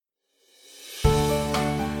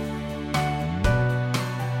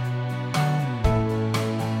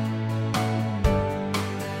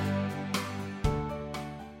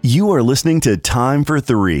You are listening to Time for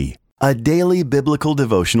Three, a daily biblical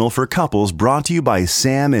devotional for couples brought to you by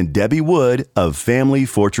Sam and Debbie Wood of Family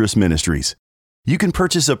Fortress Ministries. You can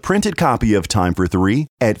purchase a printed copy of Time for Three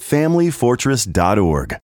at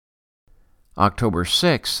familyfortress.org. October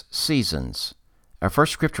 6, Seasons. Our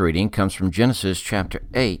first scripture reading comes from Genesis chapter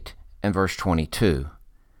 8 and verse 22.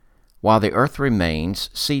 While the earth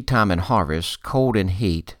remains, seed time and harvest, cold and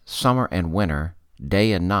heat, summer and winter,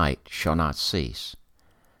 day and night shall not cease.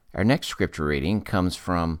 Our next scripture reading comes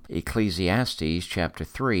from Ecclesiastes chapter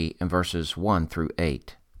 3 and verses 1 through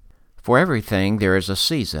 8. For everything there is a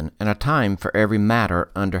season and a time for every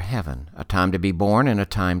matter under heaven, a time to be born and a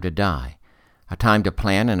time to die, a time to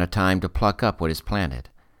plant and a time to pluck up what is planted,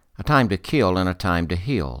 a time to kill and a time to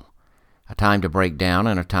heal, a time to break down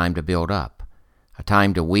and a time to build up, a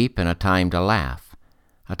time to weep and a time to laugh,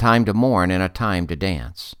 a time to mourn and a time to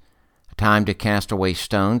dance, a time to cast away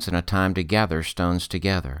stones and a time to gather stones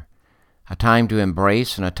together, a time to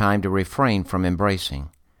embrace and a time to refrain from embracing,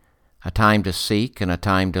 a time to seek and a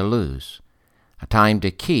time to lose, a time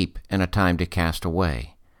to keep and a time to cast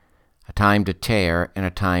away, a time to tear and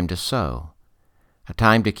a time to sow, a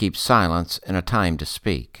time to keep silence and a time to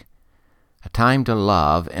speak, a time to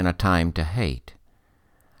love and a time to hate,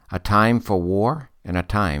 a time for war and a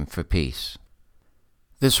time for peace.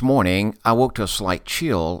 This morning, I woke to a slight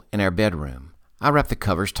chill in our bedroom. I wrapped the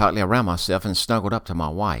covers tightly around myself and snuggled up to my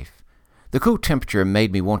wife. The cool temperature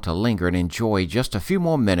made me want to linger and enjoy just a few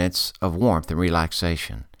more minutes of warmth and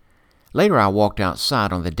relaxation. Later, I walked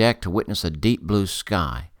outside on the deck to witness a deep blue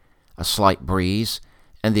sky, a slight breeze,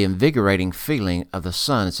 and the invigorating feeling of the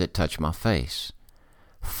sun as it touched my face.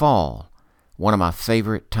 Fall, one of my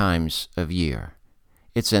favorite times of year.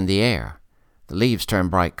 It's in the air. The leaves turn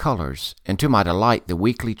bright colors, and to my delight, the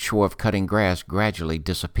weekly chore of cutting grass gradually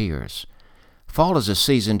disappears. Fall is a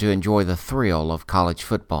season to enjoy the thrill of college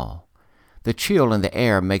football. The chill in the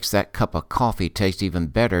air makes that cup of coffee taste even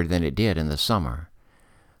better than it did in the summer.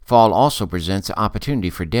 Fall also presents an opportunity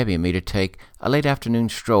for Debbie and me to take a late afternoon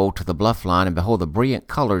stroll to the bluff line and behold the brilliant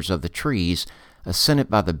colors of the trees accented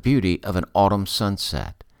by the beauty of an autumn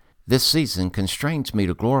sunset. This season constrains me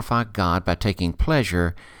to glorify God by taking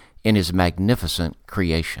pleasure in His magnificent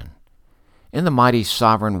creation. In the mighty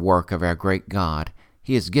sovereign work of our great God,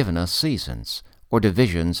 He has given us seasons, or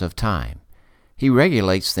divisions of time. He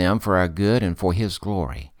regulates them for our good and for His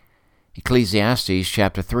glory. Ecclesiastes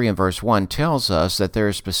chapter 3 and verse 1 tells us that there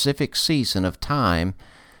is a specific season of time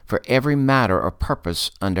for every matter or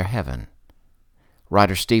purpose under heaven.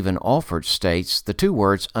 Writer Stephen Alford states the two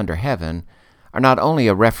words under heaven are not only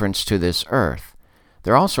a reference to this earth,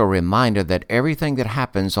 they're also a reminder that everything that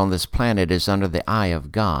happens on this planet is under the eye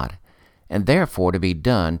of God, and therefore to be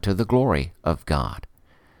done to the glory of God.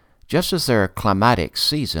 Just as there are climatic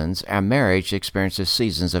seasons, our marriage experiences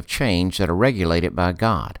seasons of change that are regulated by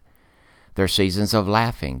God. There are seasons of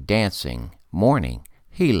laughing, dancing, mourning,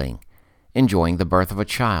 healing, enjoying the birth of a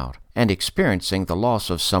child, and experiencing the loss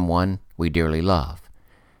of someone we dearly love.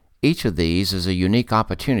 Each of these is a unique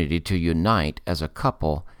opportunity to unite as a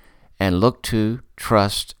couple and look to,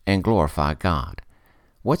 trust, and glorify God.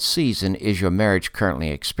 What season is your marriage currently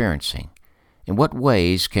experiencing? In what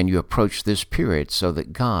ways can you approach this period so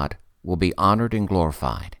that God will be honored and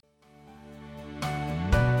glorified?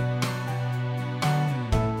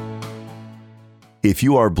 If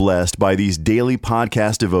you are blessed by these daily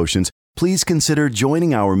podcast devotions, please consider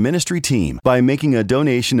joining our ministry team by making a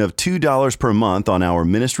donation of $2 per month on our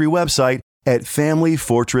ministry website at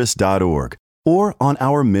familyfortress.org or on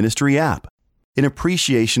our ministry app. In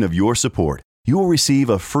appreciation of your support, you will receive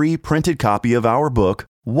a free printed copy of our book,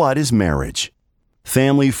 What is Marriage?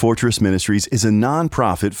 Family Fortress Ministries is a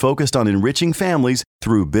nonprofit focused on enriching families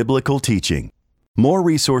through biblical teaching. More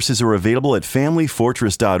resources are available at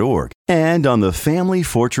familyfortress.org and on the Family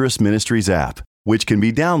Fortress Ministries app, which can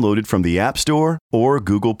be downloaded from the App Store or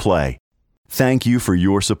Google Play. Thank you for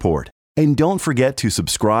your support, and don't forget to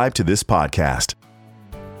subscribe to this podcast.